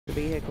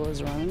The vehicle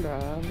is run and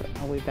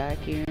drive. We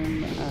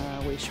vacuum,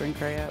 we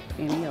shrink wrap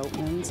any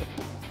openings.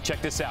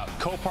 Check this out.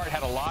 Copart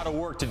had a lot of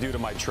work to do to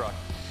my truck.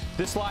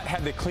 This lot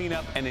had to clean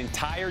up an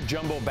entire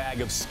jumbo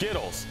bag of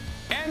Skittles.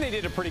 And they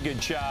did a pretty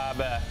good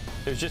job.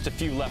 There's just a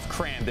few left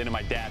crammed into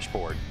my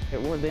dashboard.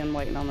 We're then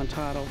waiting on the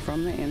title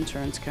from the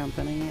insurance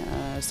company.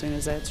 As soon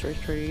as that's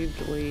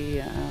retrieved,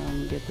 we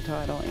get the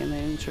title in the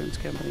insurance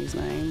company's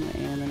name,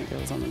 and then it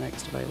goes on the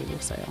next available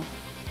sale.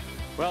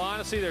 Well,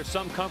 honestly, there's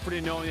some comfort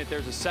in knowing that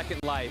there's a second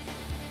life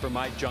for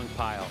my junk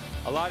pile.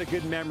 A lot of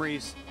good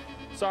memories.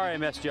 Sorry I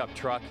messed you up,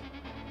 truck.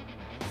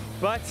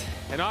 But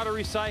an auto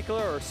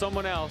recycler or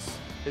someone else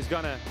is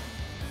gonna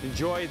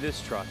enjoy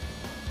this truck.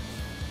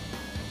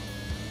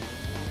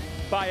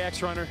 Bye,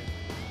 X-Runner.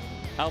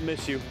 I'll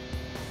miss you.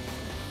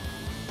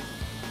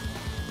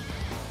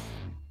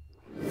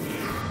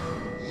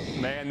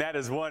 Man, that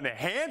is one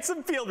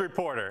handsome field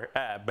reporter.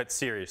 But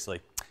seriously,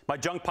 my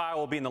junk pile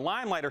will be in the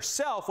limelight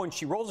herself when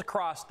she rolls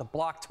across the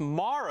block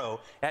tomorrow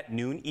at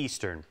noon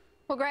Eastern.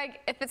 Well, Greg,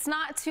 if it's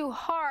not too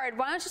hard,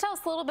 why don't you tell us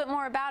a little bit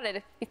more about it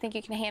if you think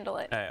you can handle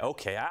it?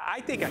 Okay,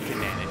 I think I can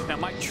manage. Now,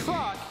 my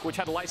truck, which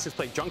had a license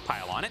plate junk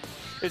pile on it,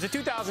 is a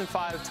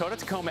 2005 Toyota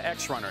Tacoma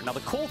X-Runner. Now,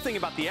 the cool thing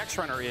about the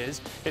X-Runner is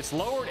its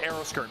lowered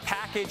aero skirt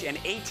package and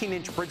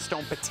 18-inch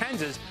Bridgestone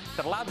Potenzas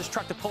that allowed this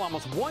truck to pull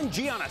almost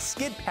 1G on a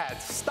skid pad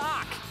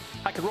stock.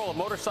 I could roll a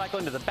motorcycle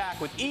into the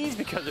back with ease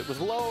because it was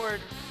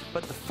lowered,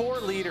 but the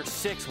 4-liter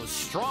 6 was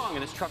strong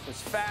and this truck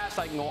was fast.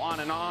 I can go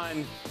on and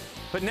on.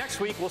 But next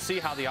week, we'll see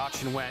how the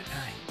auction went.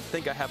 I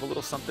think I have a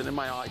little something in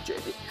my eye,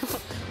 JD.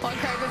 While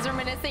Craig was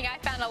reminiscing, I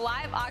found a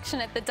live auction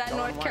at the Dunn,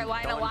 North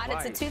Carolina lot.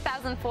 It's a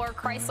 2004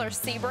 Chrysler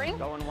Sebring.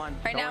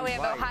 Right now we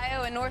have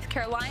Ohio and North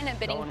Carolina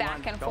bidding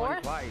back and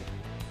forth.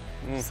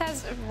 This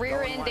has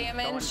rear end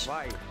damage.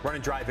 Run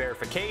and drive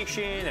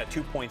verification, a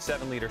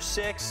 2.7-liter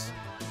 6.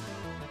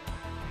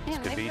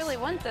 Man, they really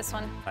want this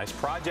one. Nice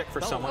project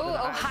for someone. Oh,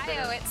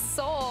 Ohio, it's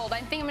sold.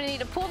 I think I'm going to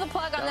need to pull the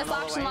plug on this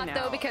auction lot,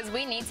 though, because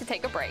we need to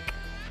take a break.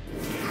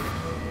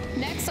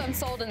 Next on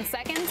Sold in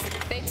Seconds,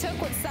 they took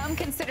what some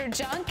considered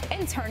junk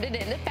and turned it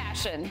into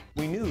fashion.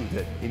 We knew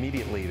that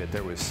immediately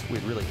that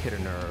we'd really hit a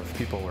nerve.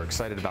 People were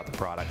excited about the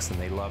products and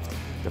they loved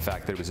the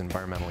fact that it was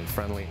environmentally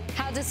friendly.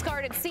 How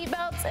discarded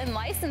seatbelts and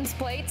license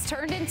plates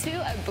turned into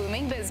a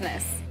booming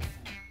business.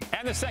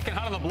 And the second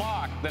hot on the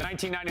block, the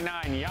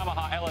 1999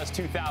 Yamaha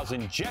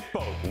LS2000 jet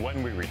boat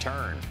when we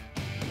return.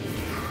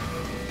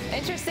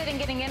 Interested in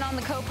getting in on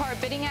the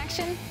Copart bidding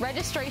action?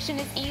 Registration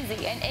is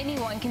easy and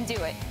anyone can do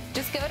it.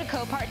 Just go to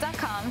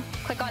Copart.com,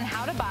 click on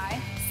How to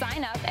Buy,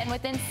 sign up, and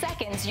within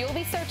seconds you'll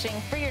be searching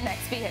for your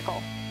next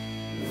vehicle.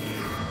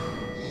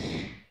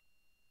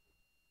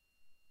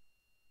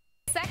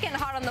 Second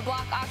hot on the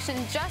block auction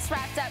just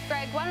wrapped up.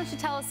 Greg, why don't you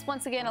tell us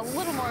once again a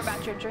little more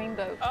about your dream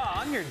boat?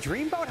 On your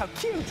dream boat? How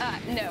cute.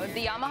 No,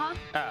 the Yamaha.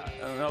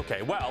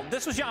 Okay, well,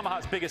 this was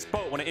Yamaha's biggest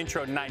boat when it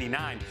introed in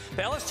 '99.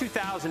 The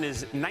LS2000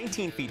 is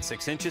 19 feet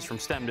 6 inches from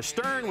stem to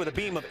stern with a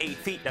beam of 8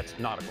 feet. That's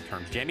nautical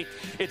terms, Jamie.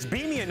 It's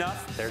beamy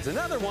enough, there's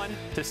another one,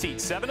 to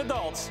seat 7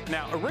 adults.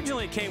 Now,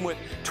 originally it came with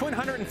twin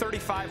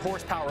 135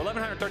 horsepower,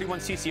 1131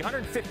 cc,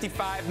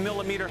 155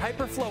 millimeter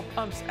hyperflow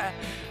pumps.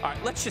 All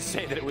right, let's just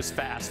say that it was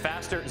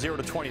faster, 0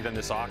 to 20 than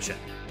this auction.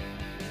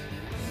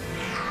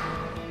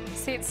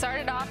 See, it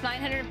started off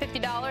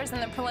 $950 in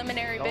the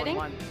preliminary bidding.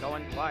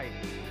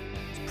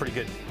 It's pretty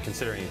good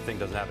considering the thing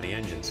doesn't have any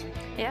engines.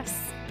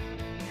 Yes.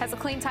 Has a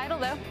clean title,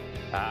 though.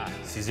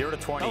 See, 0 to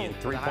 20 in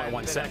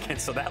 3.1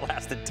 seconds, so that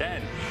lasted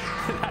 10.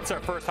 That's our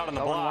first hot on the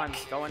block.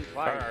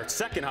 Our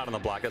second hot on the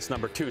block, that's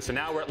number 2. So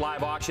now we're at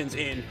live auctions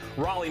in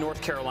Raleigh,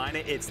 North Carolina.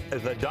 It's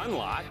the Dunn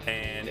lot,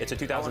 and it's a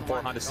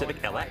 2004 Honda Civic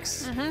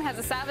LX. Has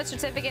a salvage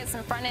certificate,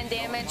 some front-end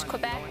damage,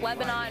 Quebec,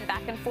 Lebanon,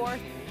 back and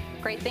forth.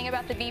 Great thing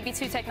about the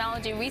VB2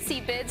 technology, we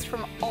see bids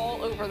from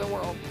all over the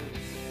world.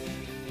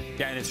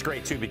 Yeah, and it's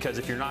great, too, because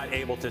if you're not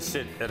able to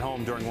sit at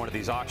home during one of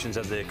these auctions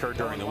as they occur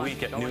during the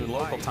week at noon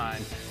local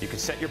time, you can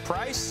set your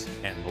price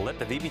and let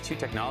the VB2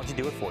 technology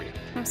do it for you.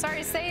 I'm sorry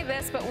to say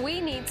this, but we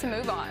need to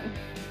move on.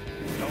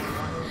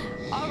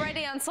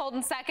 Already on Sold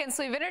in Seconds,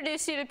 we've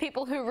introduced you to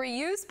people who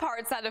reuse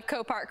parts out of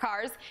Copart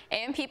cars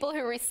and people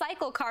who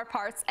recycle car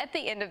parts at the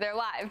end of their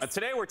lives.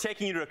 Today, we're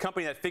taking you to a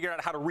company that figured out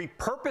how to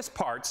repurpose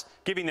parts,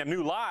 giving them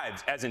new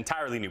lives as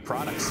entirely new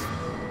products.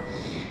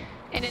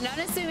 In an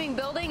unassuming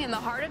building in the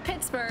heart of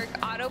Pittsburgh,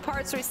 auto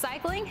parts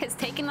recycling has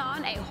taken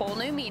on a whole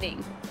new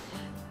meaning.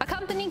 A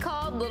company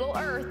called Little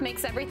Earth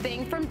makes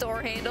everything from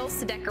door handles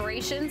to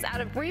decorations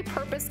out of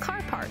repurposed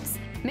car parts,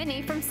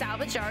 many from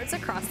salvage yards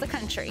across the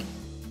country.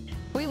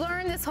 We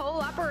learned this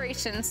whole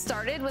operation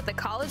started with a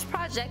college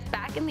project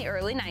back in the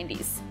early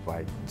 90s.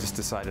 I just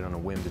decided on a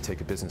whim to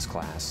take a business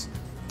class,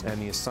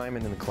 and the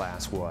assignment in the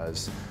class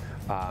was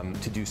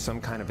to do some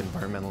kind of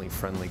environmentally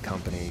friendly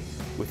company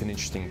with an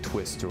interesting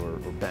twist or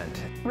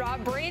bent.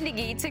 Rob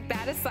Brandigy took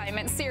that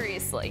assignment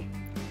seriously.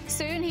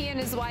 Soon he and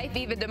his wife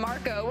Eva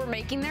DeMarco were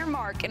making their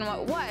mark in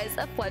what was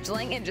a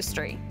fledgling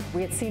industry.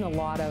 We had seen a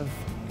lot of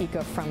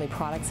eco-friendly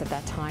products at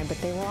that time, but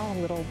they were all a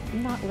little,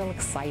 not real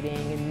exciting,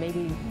 and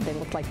maybe they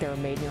looked like they were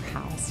made in your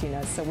house, you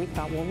know. So we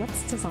thought, well,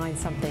 let's design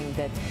something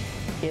that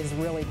is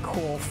really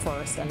cool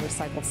first and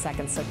recycled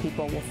second, so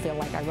people will feel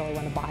like, I really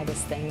want to buy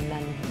this thing, and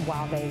then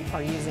while they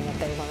are using it,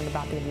 they learn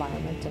about the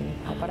environment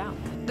and help it out.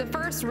 The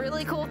first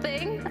really cool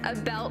thing, a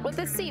belt with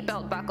a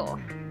seatbelt buckle.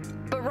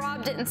 But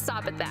Rob didn't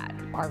stop at that.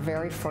 Our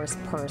very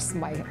first purse,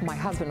 my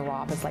husband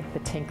Rob is like the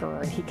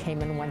tinkerer, and he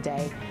came in one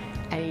day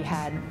and he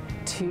had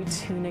 2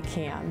 tuna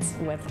cans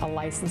with a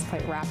license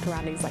plate wrapped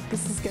around it. He's like,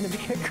 this is going to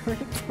be a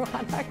great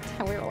product.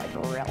 And we were like,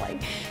 really?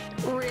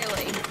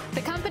 Really.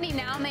 The company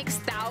now makes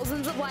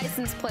thousands of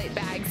license plate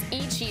bags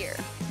each year,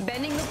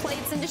 bending the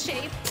plates into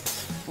shape,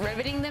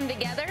 riveting them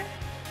together,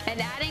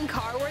 and adding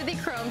car-worthy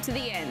chrome to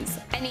the ends,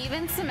 and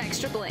even some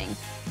extra bling.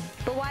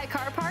 But why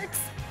car parts?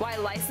 Why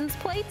license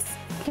plates?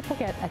 People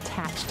get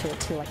attached to it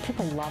too. Like,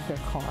 people love their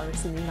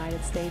cars in the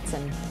United States,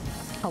 and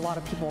a lot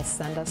of people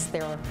send us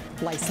their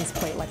license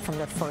plate, like from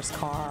their first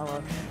car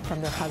or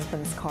from their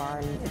husband's car,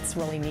 and it's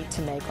really neat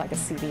to make like a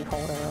CD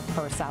holder or a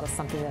purse out of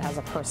something that has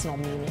a personal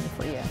meaning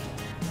for you.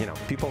 You know,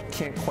 people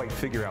can't quite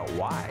figure out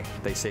why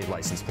they save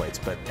license plates,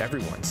 but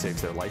everyone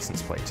saves their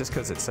license plate just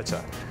because it's such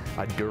a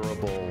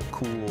durable,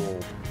 cool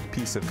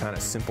piece of kind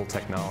of simple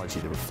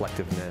technology. The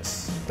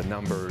reflectiveness, the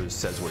numbers,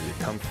 says where you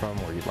come from,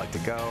 where you'd like to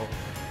go.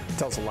 It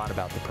tells a lot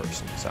about the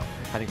person, so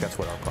I think that's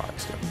what our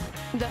products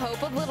do. The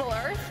hope of Little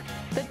Earth?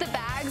 That the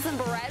bags and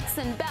barrettes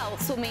and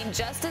belts will mean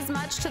just as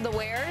much to the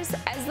wearers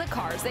as the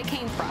cars they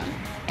came from,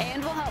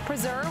 and will help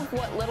preserve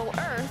what Little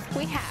Earth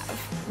we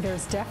have.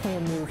 There's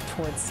definitely a move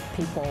towards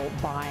people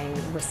buying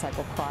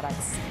recycled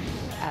products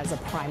as a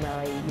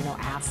primary,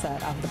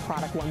 asset of the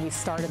product. When we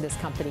started this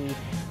company,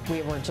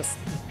 we were just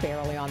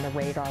barely on the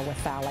radar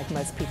with that. Like,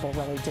 most people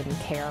really didn't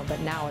care, but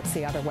now it's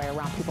the other way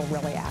around. People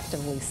really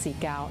actively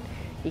seek out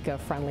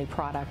eco-friendly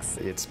products.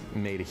 It's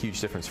made a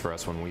huge difference for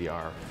us when we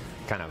are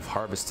kind of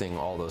harvesting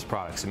all those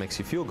products. It makes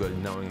you feel good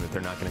knowing that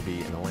they're not going to be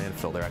in the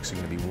landfill. They're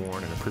actually going to be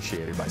worn and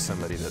appreciated by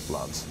somebody that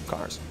loves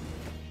cars.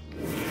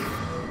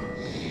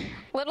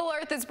 Little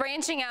Earth is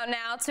branching out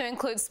now to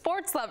include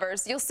sports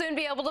lovers. You'll soon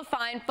be able to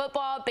find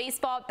football,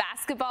 baseball,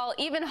 basketball,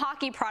 even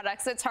hockey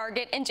products at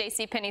Target and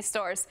JCPenney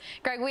stores.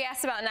 Greg, we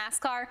asked about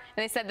NASCAR, and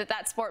they said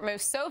that sport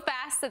moves so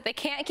fast that they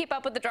can't keep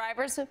up with the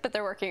drivers, but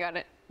they're working on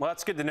it. Well,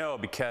 that's good to know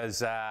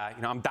because,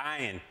 I'm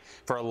dying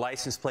for a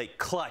license plate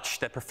clutch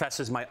that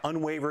professes my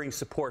unwavering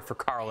support for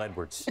Carl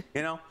Edwards.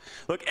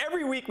 Look,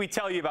 every week we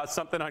tell you about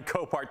something on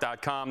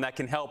Copart.com that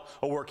can help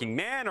a working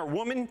man or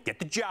woman get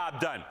the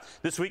job done.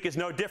 This week is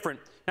no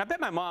different. And I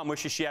bet my mom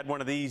wishes she had one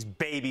of these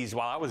babies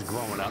while I was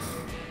growing up.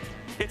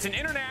 It's an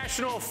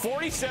international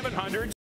 4700